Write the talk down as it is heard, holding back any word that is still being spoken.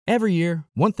Every year,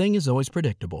 one thing is always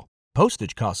predictable.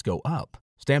 Postage costs go up.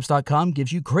 Stamps.com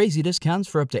gives you crazy discounts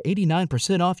for up to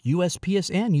 89% off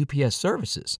USPS and UPS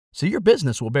services, so your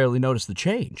business will barely notice the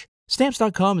change.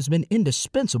 Stamps.com has been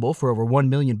indispensable for over 1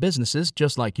 million businesses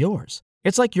just like yours.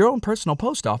 It's like your own personal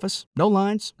post office. No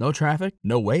lines, no traffic,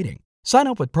 no waiting. Sign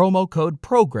up with promo code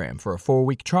PROGRAM for a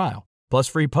 4-week trial, plus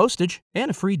free postage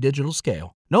and a free digital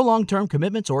scale. No long-term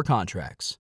commitments or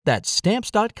contracts. That's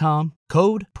Stamps.com,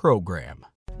 code PROGRAM.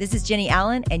 This is Jenny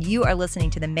Allen, and you are listening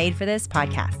to the Made for This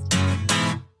podcast.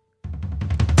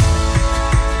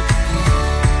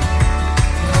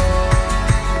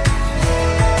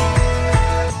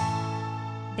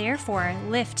 Therefore,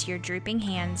 lift your drooping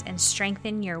hands and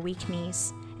strengthen your weak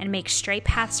knees, and make straight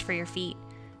paths for your feet,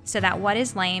 so that what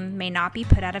is lame may not be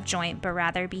put out of joint, but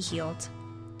rather be healed.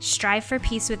 Strive for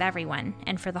peace with everyone,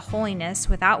 and for the holiness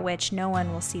without which no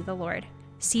one will see the Lord.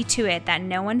 See to it that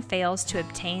no one fails to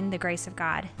obtain the grace of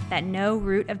God, that no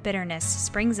root of bitterness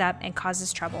springs up and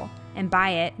causes trouble, and by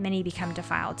it many become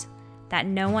defiled. That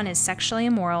no one is sexually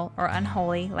immoral or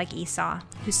unholy like Esau,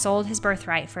 who sold his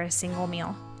birthright for a single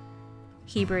meal.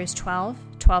 Hebrews 12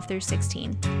 through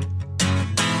 16.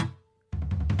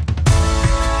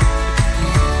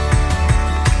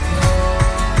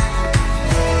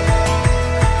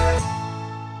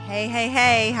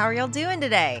 Hey, how are y'all doing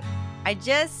today? I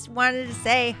just wanted to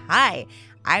say hi.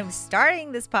 I'm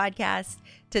starting this podcast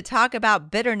to talk about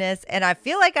bitterness, and I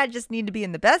feel like I just need to be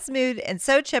in the best mood and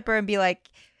so chipper and be like,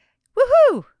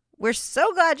 woohoo, we're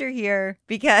so glad you're here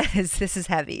because this is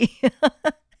heavy.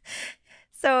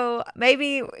 So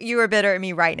maybe you are bitter at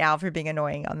me right now for being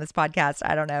annoying on this podcast.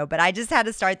 I don't know. But I just had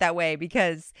to start that way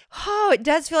because, it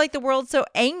does feel like the world's so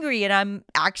angry. And I'm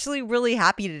actually really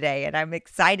happy today. And I'm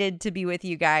excited to be with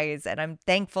you guys. And I'm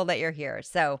thankful that you're here.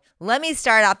 So let me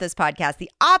start out this podcast,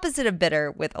 the opposite of bitter,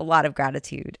 with a lot of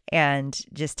gratitude and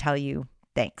just tell you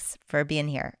thanks for being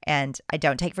here. And I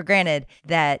don't take for granted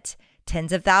that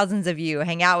tens of thousands of you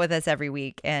hang out with us every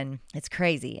week, and it's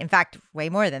crazy. In fact, way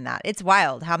more than that. It's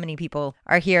wild how many people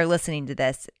are here listening to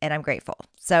this, and I'm grateful.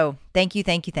 So thank you.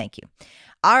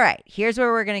 All right, here's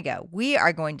where we're going to go. We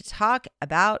are going to talk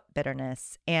about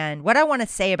bitterness. And what I want to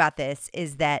say about this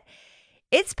is that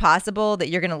it's possible that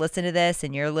you're going to listen to this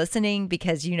and you're listening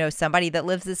because you know somebody that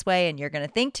lives this way, and you're going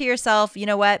to think to yourself, you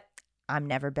know what? I'm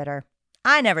never bitter.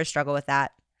 I never struggle with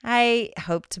that. I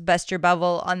hope to bust your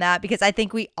bubble on that because I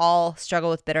think we all struggle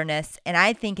with bitterness, and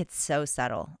I think it's so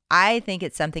subtle. I think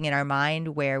it's something in our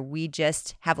mind where we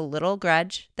just have a little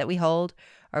grudge that we hold,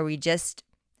 or we just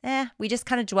kind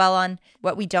of dwell on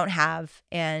what we don't have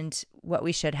and what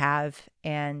we should have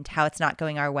and how it's not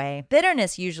going our way.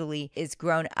 Bitterness usually is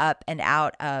grown up and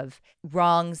out of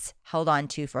wrongs held on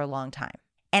to for a long time.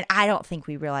 And I don't think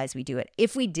we realize we do it.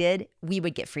 If we did, we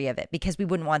would get free of it because we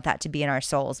wouldn't want that to be in our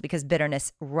souls because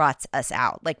bitterness rots us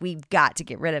out. Like, we've got to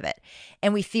get rid of it.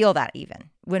 And we feel that even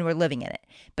when we're living in it.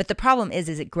 But the problem is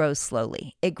it grows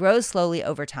slowly. It grows slowly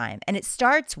over time. And it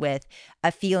starts with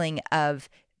a feeling of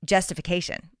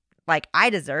justification. Like, I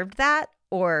deserved that,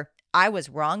 or I was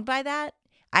wronged by that.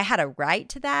 I had a right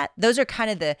to that. Those are kind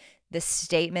of the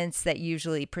statements that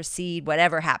usually precede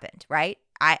whatever happened, right?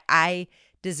 I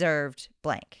deserved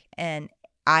blank, and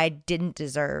I didn't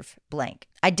deserve blank.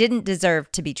 I didn't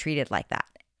deserve to be treated like that.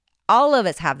 All of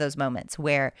us have those moments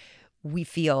where we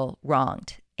feel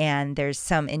wronged and there's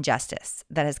some injustice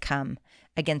that has come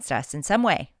against us in some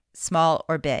way, small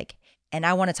or big. And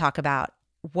I want to talk about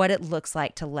what it looks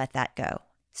like to let that go.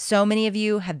 So many of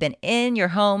you have been in your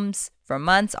homes for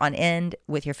months on end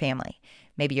with your family,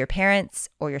 maybe your parents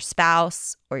or your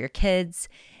spouse or your kids,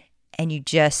 and you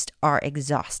just are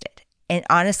exhausted. And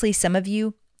honestly, some of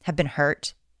you have been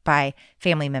hurt by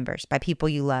family members, by people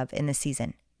you love in this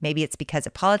season. Maybe it's because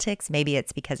of politics. Maybe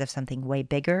it's because of something way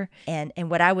bigger. And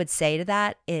what I would say to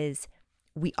that is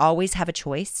we always have a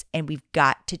choice, and we've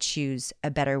got to choose a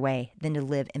better way than to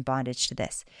live in bondage to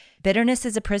this. Bitterness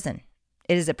is a prison.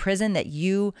 It is a prison that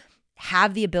you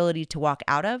have the ability to walk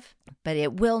out of, but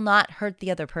it will not hurt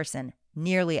the other person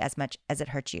nearly as much as it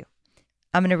hurts you.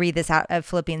 I'm going to read this out of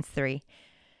Philippians 3.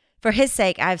 For his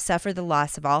sake, I have suffered the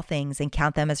loss of all things and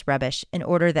count them as rubbish in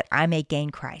order that I may gain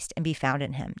Christ and be found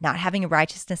in him, not having a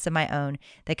righteousness of my own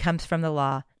that comes from the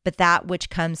law, but that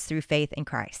which comes through faith in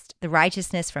Christ, the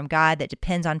righteousness from God that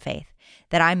depends on faith,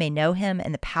 that I may know him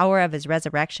and the power of his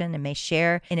resurrection and may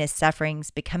share in his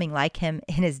sufferings, becoming like him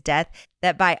in his death,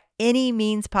 that by any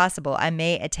means possible I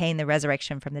may attain the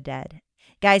resurrection from the dead.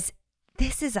 Guys,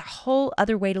 this is a whole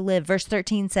other way to live. Verse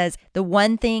 13 says, the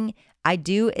one thing I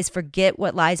do is forget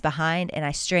what lies behind and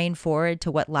I strain forward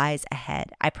to what lies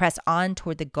ahead. I press on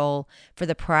toward the goal for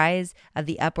the prize of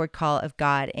the upward call of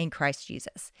God in Christ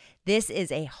Jesus. This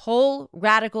is a whole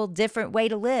radical different way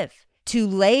to live. To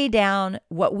lay down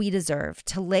what we deserve,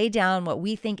 to lay down what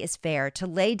we think is fair, to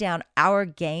lay down our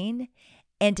gain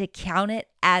and to count it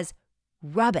as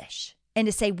rubbish and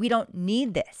to say we don't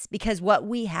need this because what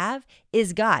we have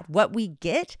is God. What we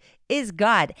get is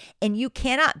God, and you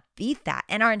cannot beat that.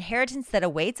 And our inheritance that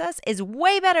awaits us is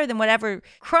way better than whatever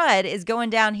crud is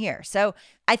going down here. So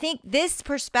I think this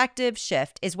perspective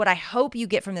shift is what I hope you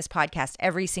get from this podcast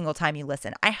every single time you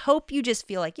listen. I hope you just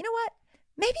feel like, you know what?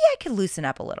 Maybe I could loosen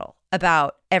up a little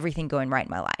about everything going right in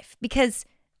my life because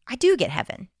I do get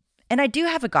heaven and I do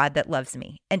have a God that loves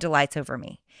me and delights over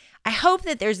me. I hope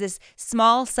that there's this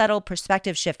small, subtle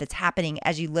perspective shift that's happening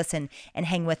as you listen and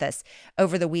hang with us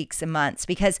over the weeks and months,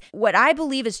 because what I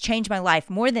believe has changed my life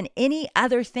more than any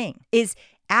other thing is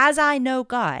as I know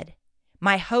God,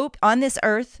 my hope on this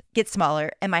earth gets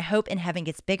smaller and my hope in heaven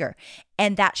gets bigger.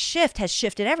 And that shift has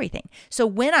shifted everything. So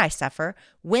when I suffer,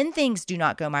 when things do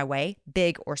not go my way,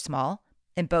 big or small,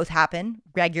 and both happen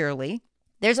regularly,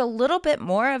 there's a little bit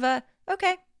more of a,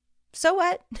 okay, so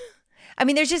what? I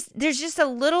mean, there's just a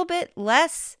little bit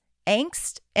less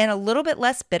angst and a little bit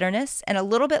less bitterness and a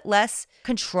little bit less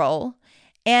control.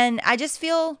 And I just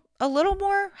feel a little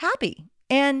more happy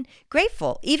and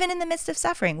grateful, even in the midst of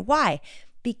suffering. Why?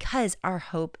 Because our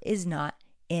hope is not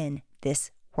in this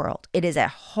world. It is a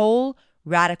whole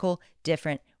radical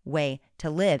different way to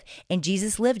live. And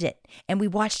Jesus lived it, and we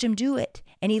watched him do it.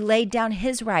 And he laid down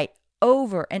his right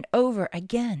over and over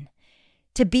again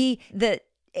to be the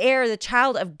heir, the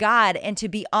child of God, and to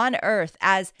be on earth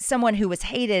as someone who was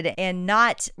hated and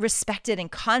not respected and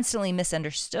constantly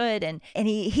misunderstood. And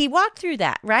he walked through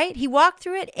that, right? He walked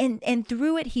through it, and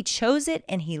through it, he chose it,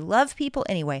 and he loved people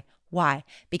anyway. Why?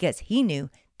 Because he knew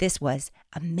this was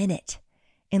a minute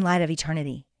in light of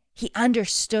eternity. He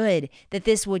understood that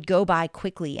this would go by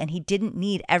quickly, and he didn't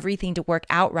need everything to work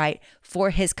out right for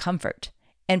his comfort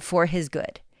and for his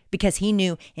good, because he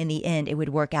knew in the end it would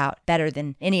work out better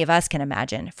than any of us can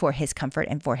imagine for his comfort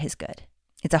and for his good.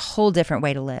 It's a whole different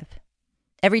way to live.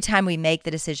 Every time we make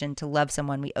the decision to love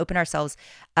someone, we open ourselves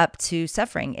up to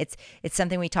suffering. It's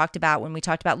something we talked about when we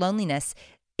talked about loneliness.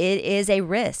 It is a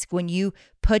risk when you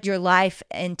put your life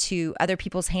into other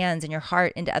people's hands and your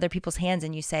heart into other people's hands,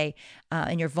 and you say,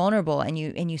 and you're vulnerable, and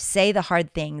you say the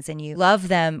hard things, and you love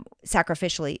them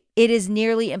sacrificially. It is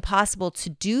nearly impossible to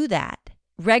do that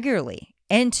regularly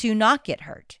and to not get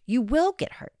hurt. You will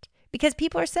get hurt because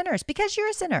people are sinners, because you're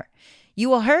a sinner. You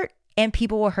will hurt and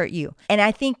people will hurt you. And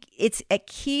I think it's a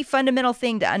key fundamental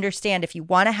thing to understand if you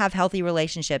want to have healthy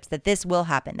relationships, that this will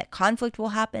happen, that conflict will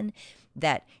happen,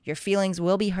 that your feelings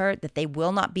will be hurt, that they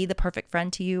will not be the perfect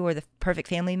friend to you or the perfect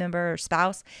family member or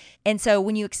spouse. And so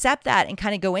when you accept that and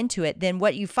kind of go into it, then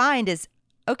what you find is,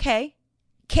 okay,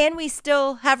 can we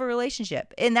still have a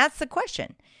relationship? And that's the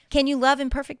question. Can you love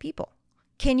imperfect people?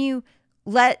 Can you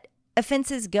let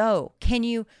offenses go? Can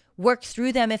you work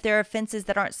through them if there are offenses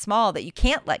that aren't small that you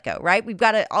can't let go, right? We've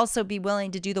got to also be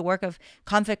willing to do the work of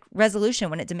conflict resolution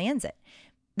when it demands it.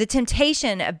 The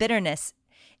temptation of bitterness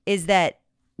is that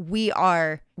we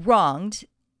are wronged,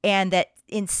 and that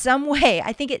in some way,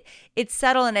 I think it's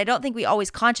subtle, and I don't think we always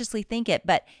consciously think it,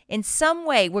 but in some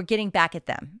way we're getting back at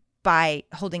them by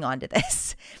holding on to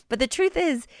this. But the truth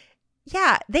is,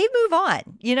 yeah, they move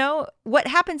on. You know, what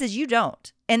happens is you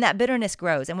don't. And that bitterness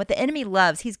grows. And what the enemy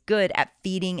loves, he's good at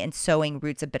feeding and sowing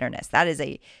roots of bitterness. That is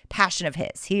a passion of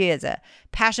his. He is a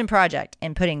passion project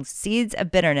in putting seeds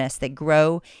of bitterness that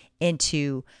grow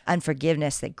into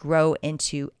unforgiveness, that grow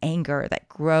into anger, that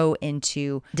grow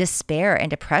into despair and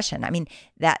depression. I mean,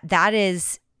 that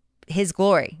is his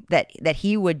glory, that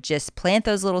he would just plant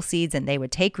those little seeds and they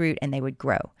would take root and they would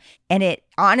grow. And it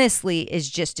honestly is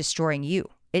just destroying you.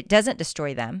 It doesn't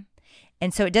destroy them.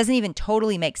 And so it doesn't even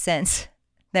totally make sense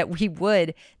that we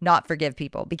would not forgive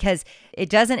people, because it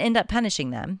doesn't end up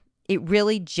punishing them. It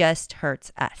really just hurts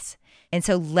us. And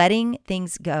so letting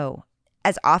things go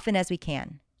as often as we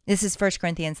can. This is 1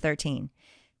 Corinthians 13,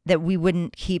 that we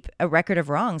wouldn't keep a record of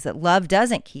wrongs, that love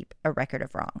doesn't keep a record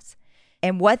of wrongs.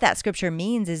 And what that scripture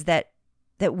means is that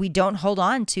we don't hold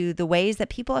on to the ways that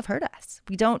people have hurt us.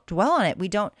 We don't dwell on it. We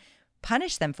don't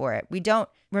punish them for it. We don't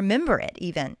remember it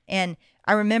even. And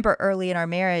I remember early in our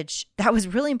marriage, that was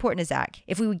really important to Zach.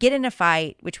 If we would get in a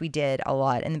fight, which we did a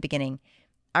lot in the beginning,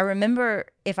 I remember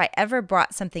if I ever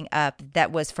brought something up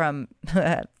that was from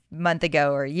a month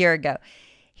ago or a year ago,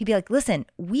 he'd be like, listen,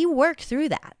 we worked through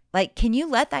that. Like, can you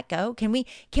let that go? Can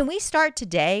we start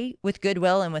today with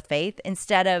goodwill and with faith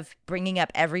instead of bringing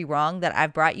up every wrong that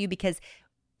I've brought you? Because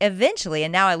eventually,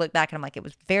 and now I look back and I'm like, it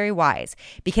was very wise,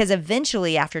 because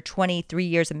eventually after 23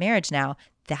 years of marriage now,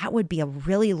 that would be a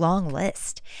really long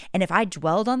list. And if I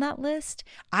dwelled on that list,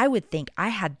 I would think I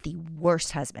had the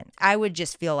worst husband. I would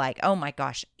just feel like, oh my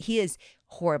gosh, he is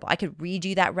horrible. I could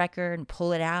redo that record and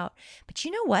pull it out. But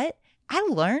you know what? I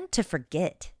learned to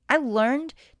forget. I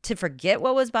learned to forget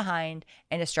what was behind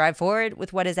and to strive forward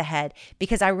with what is ahead,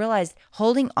 because I realized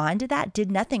holding on to that did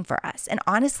nothing for us. And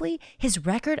honestly, his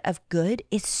record of good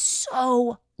is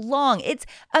so long. It's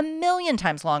 1,000,000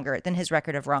 times longer than his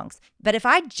record of wrongs. But if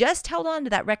I just held on to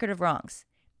that record of wrongs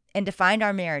and defined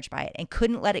our marriage by it and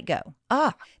couldn't let it go,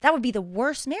 that would be the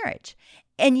worst marriage.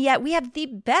 And yet we have the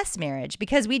best marriage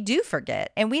because we do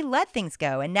forget and we let things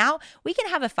go. And now we can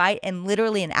have a fight and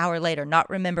literally an hour later not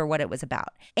remember what it was about.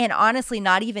 And honestly,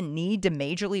 not even need to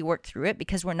majorly work through it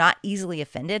because we're not easily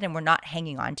offended and we're not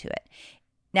hanging on to it.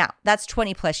 Now, that's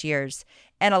 20 plus years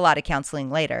and a lot of counseling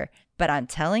later. But I'm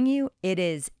telling you, it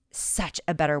is such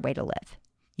a better way to live.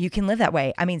 You can live that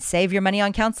way. I mean, save your money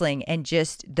on counseling and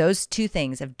just those two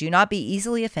things of do not be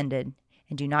easily offended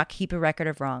and do not keep a record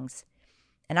of wrongs.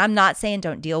 And I'm not saying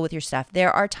don't deal with your stuff.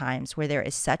 There are times where there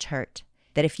is such hurt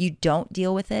that if you don't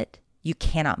deal with it, you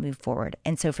cannot move forward.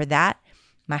 And so for that,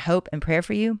 my hope and prayer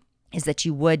for you is that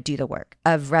you would do the work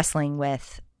of wrestling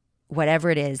with whatever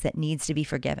it is that needs to be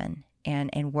forgiven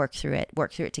and work through it.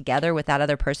 Work through it together with that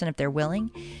other person if they're willing.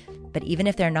 But even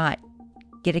if they're not,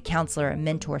 get a counselor, a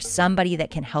mentor, somebody that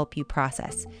can help you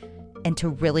process and to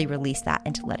really release that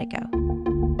and to let it go.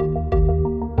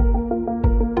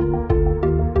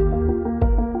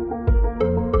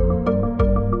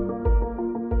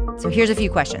 So here's a few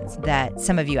questions that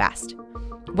some of you asked.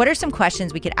 What are some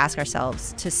questions we could ask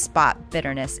ourselves to spot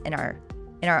bitterness in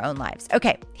our own lives?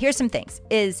 Okay, here's some things.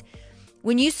 Is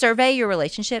when you survey your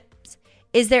relationships,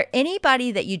 is there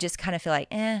anybody that you just kind of feel like,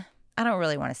 I don't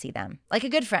really want to see them? Like a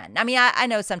good friend. I mean, I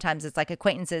know sometimes it's like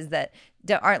acquaintances that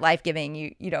aren't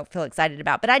life-giving, you don't feel excited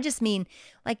about. But I just mean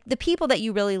like the people that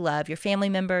you really love, your family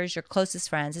members, your closest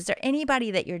friends. Is there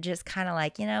anybody that you're just kind of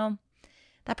like,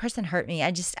 that person hurt me.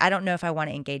 I don't know if I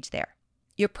want to engage there.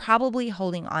 You're probably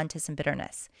holding on to some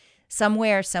bitterness.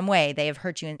 Somewhere, some way they have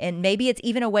hurt you. And maybe it's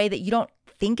even a way that you don't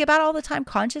think about all the time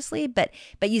consciously, but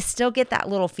you still get that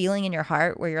little feeling in your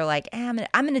heart where you're like, I'm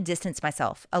going to distance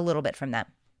myself a little bit from them.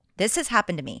 This has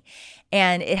happened to me.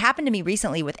 And it happened to me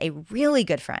recently with a really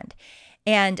good friend.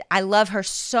 And I love her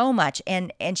so much.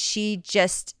 And she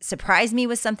just surprised me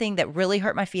with something that really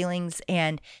hurt my feelings.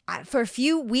 And for a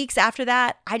few weeks after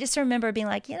that, I just remember being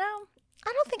like, I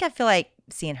don't think I feel like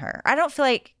seeing her. I don't feel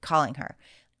like calling her.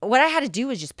 What I had to do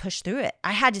was just push through it.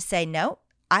 I had to say, no,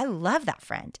 I love that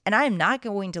friend. And I am not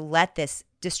going to let this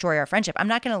destroy our friendship. I'm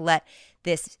not going to let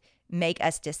this make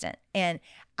us distant. And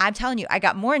I'm telling you, I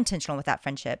got more intentional with that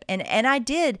friendship. And I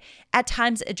did at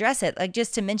times address it, like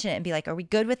just to mention it and be like, are we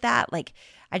good with that? Like,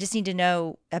 I just need to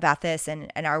know about this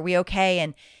and are we okay?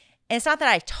 And it's not that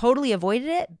I totally avoided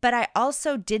it, but I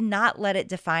also did not let it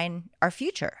define our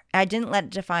future. I didn't let it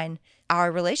define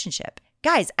our relationship.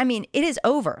 Guys, I mean, it is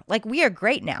over. Like, we are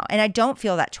great now, and I don't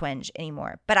feel that twinge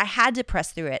anymore. But I had to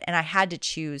press through it, and I had to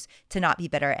choose to not be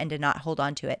bitter and to not hold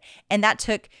on to it. And that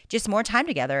took just more time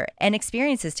together and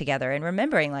experiences together and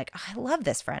remembering, like, I love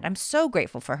this friend. I'm so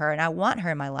grateful for her, and I want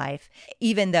her in my life,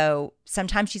 even though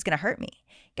sometimes she's going to hurt me.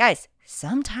 Guys,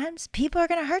 sometimes people are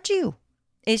going to hurt you.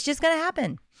 It's just going to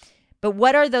happen. But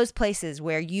what are those places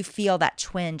where you feel that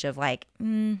twinge of like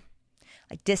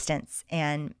distance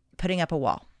and putting up a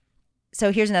wall?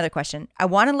 So here's another question. I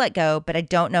want to let go, but I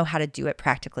don't know how to do it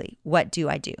practically. What do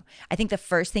I do? I think the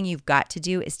first thing you've got to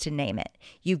do is to name it.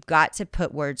 You've got to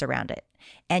put words around it.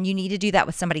 And you need to do that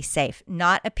with somebody safe,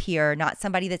 not a peer, not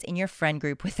somebody that's in your friend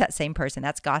group with that same person.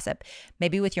 That's gossip.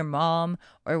 Maybe with your mom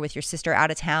or with your sister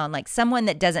out of town, like someone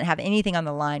that doesn't have anything on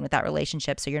the line with that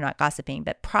relationship, so you're not gossiping,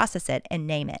 but process it and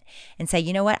name it and say,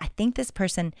 you know what? I think this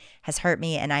person has hurt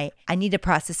me and I need to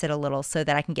process it a little so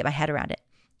that I can get my head around it.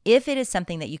 If it is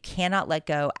something that you cannot let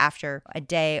go after a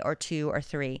day or 2 or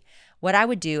 3, what I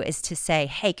would do is to say,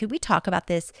 hey, could we talk about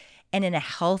this? And in a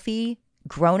healthy,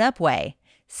 grown-up way,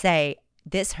 say,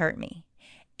 this hurt me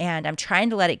and I'm trying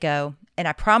to let it go and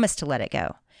I promise to let it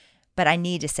go, but I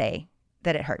need to say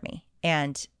that it hurt me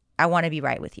and I want to be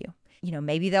right with you. You know,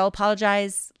 maybe they'll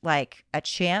apologize like a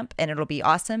champ and it'll be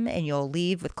awesome and you'll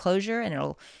leave with closure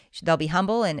and they'll be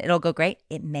humble and it'll go great.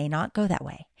 It may not go that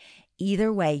way.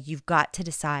 Either way, you've got to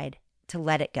decide to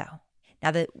let it go.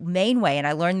 Now, the main way, and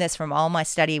I learned this from all my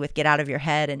study with Get Out of Your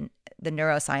Head and the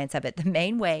neuroscience of it, the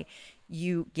main way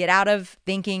you get out of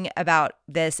thinking about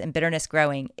this and bitterness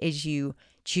growing is you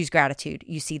choose gratitude.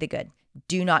 You see the good.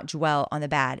 Do not dwell on the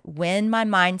bad. When my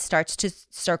mind starts to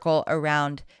circle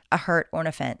around a hurt or an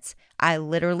offense, I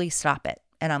literally stop it.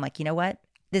 And I'm like, you know what?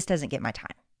 This doesn't get my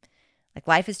time. Like,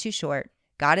 life is too short.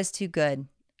 God is too good.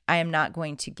 I am not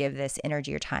going to give this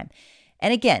energy or time.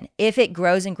 And again, if it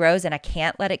grows and grows and I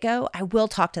can't let it go, I will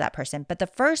talk to that person. But the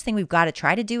first thing we've got to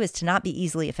try to do is to not be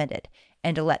easily offended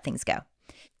and to let things go.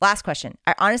 Last question.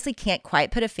 I honestly can't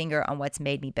quite put a finger on what's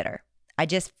made me bitter. I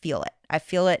just feel it. I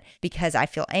feel it because I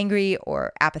feel angry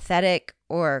or apathetic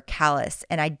or callous,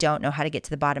 and I don't know how to get to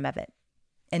the bottom of it.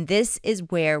 And this is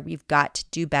where we've got to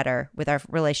do better with our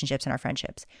relationships and our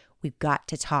friendships. We've got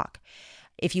to talk.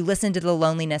 If you listen to the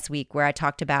Loneliness Week, where I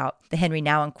talked about the Henry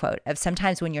Nouwen quote of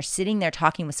sometimes when you're sitting there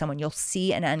talking with someone, you'll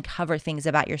see and uncover things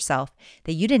about yourself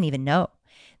that you didn't even know,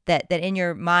 that in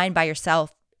your mind by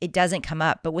yourself, it doesn't come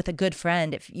up. But with a good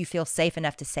friend, if you feel safe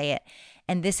enough to say it.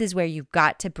 And this is where you've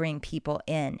got to bring people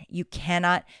in. You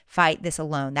cannot fight this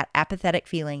alone. That apathetic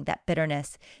feeling, that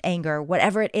bitterness, anger,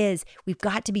 whatever it is, we've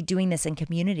got to be doing this in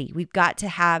community. We've got to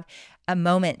have a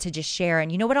moment to just share.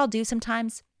 And you know what I'll do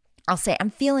sometimes? I'll say, I'm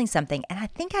feeling something and I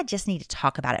think I just need to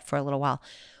talk about it for a little while.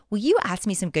 Will you ask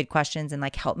me some good questions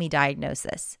and help me diagnose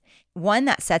this? One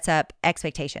that sets up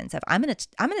expectations of I'm going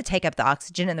to take up the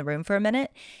oxygen in the room for a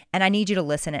minute, and I need you to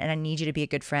listen, and I need you to be a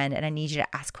good friend, and I need you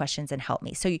to ask questions and help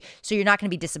me. So you're not going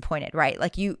to be disappointed, right?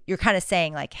 You're kind of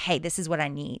saying hey, this is what I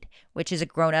need, which is a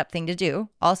grown-up thing to do.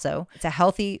 Also, it's a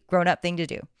healthy grown-up thing to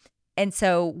do. And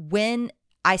so when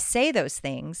I say those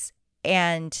things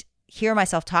and hear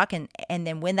myself talk, and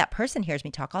then when that person hears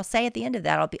me talk, I'll say at the end of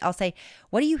that, I'll say,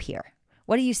 what do you hear?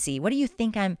 What do you see? What do you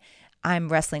think I'm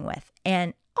wrestling with?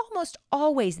 And almost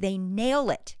always they nail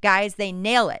it, guys. They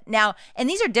nail it. Now, and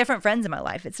these are different friends in my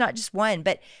life. It's not just one,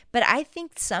 but I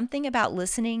think something about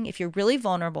listening, if you're really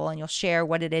vulnerable and you'll share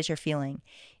what it is you're feeling,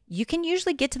 you can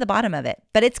usually get to the bottom of it.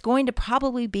 But it's going to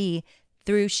probably be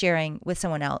through sharing with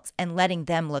someone else and letting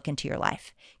them look into your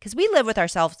life. Because we live with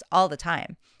ourselves all the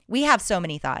time. We have so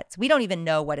many thoughts. We don't even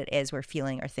know what it is we're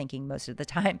feeling or thinking most of the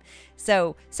time.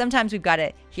 So sometimes we've got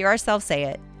to hear ourselves say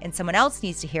it, and someone else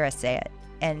needs to hear us say it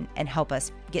and help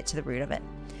us get to the root of it.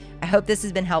 I hope this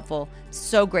has been helpful.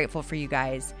 So grateful for you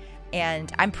guys.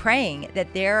 And I'm praying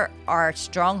that there are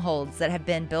strongholds that have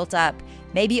been built up,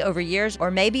 maybe over years or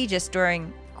maybe just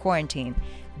during quarantine,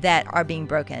 that are being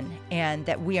broken, and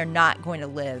that we are not going to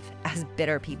live as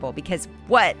bitter people, because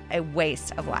what a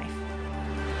waste of life.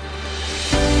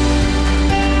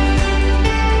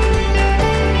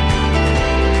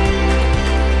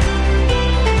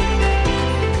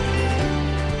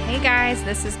 Hey guys,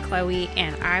 this is Chloe,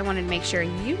 and I wanted to make sure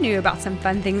you knew about some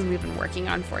fun things we've been working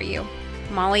on for you.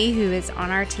 Molly, who is on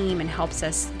our team and helps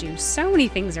us do so many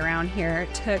things around here,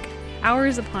 took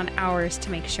hours upon hours to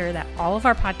make sure that all of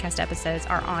our podcast episodes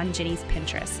are on Jenny's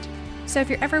Pinterest. So if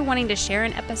you're ever wanting to share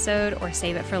an episode or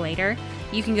save it for later,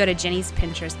 you can go to Jenny's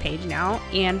Pinterest page now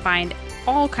and find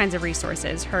all kinds of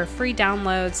resources, her free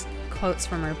downloads, quotes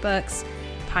from her books,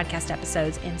 podcast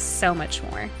episodes, and so much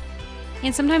more.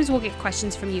 And sometimes we'll get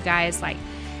questions from you guys like,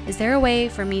 is there a way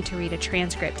for me to read a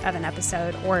transcript of an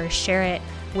episode or share it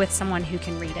with someone who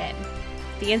can read it?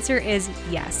 The answer is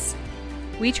yes.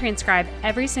 We transcribe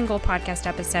every single podcast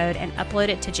episode and upload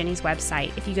it to Jenny's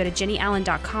website. If you go to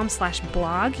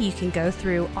jennyallen.com/blog, you can go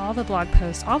through all the blog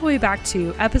posts all the way back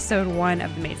to episode 1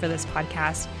 of the Made for This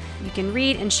podcast. You can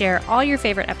read and share all your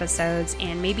favorite episodes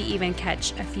and maybe even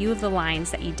catch a few of the lines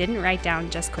that you didn't write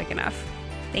down just quick enough.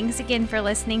 Thanks again for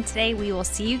listening today. We will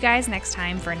see you guys next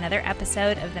time for another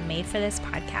episode of the Made for This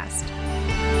podcast.